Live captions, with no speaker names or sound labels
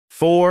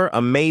4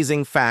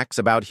 amazing facts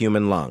about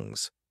human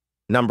lungs.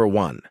 Number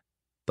 1.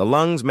 The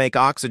lungs make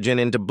oxygen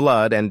into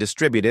blood and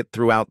distribute it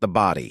throughout the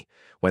body.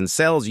 When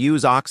cells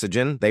use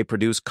oxygen, they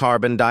produce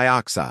carbon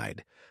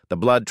dioxide. The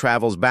blood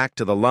travels back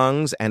to the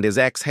lungs and is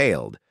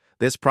exhaled.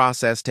 This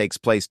process takes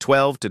place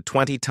 12 to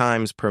 20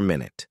 times per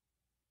minute.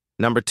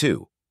 Number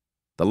 2.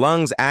 The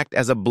lungs act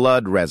as a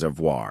blood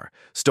reservoir,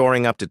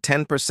 storing up to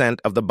 10%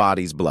 of the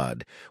body's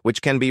blood,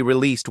 which can be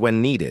released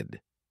when needed.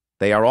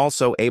 They are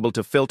also able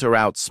to filter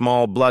out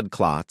small blood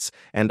clots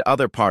and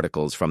other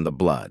particles from the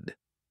blood.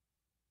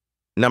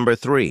 Number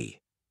 3.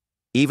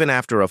 Even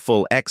after a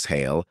full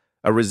exhale,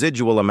 a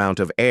residual amount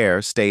of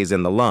air stays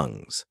in the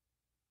lungs.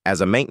 As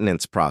a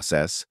maintenance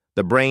process,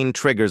 the brain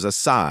triggers a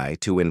sigh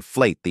to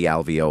inflate the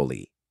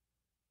alveoli.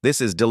 This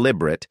is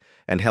deliberate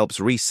and helps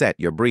reset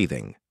your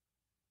breathing.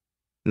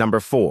 Number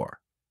 4.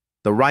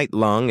 The right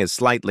lung is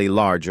slightly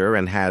larger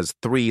and has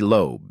 3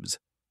 lobes,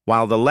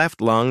 while the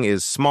left lung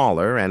is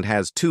smaller and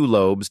has 2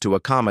 lobes to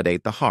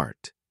accommodate the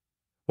heart.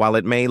 While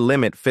it may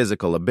limit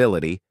physical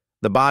ability,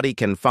 the body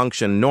can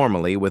function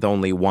normally with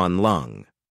only 1 lung.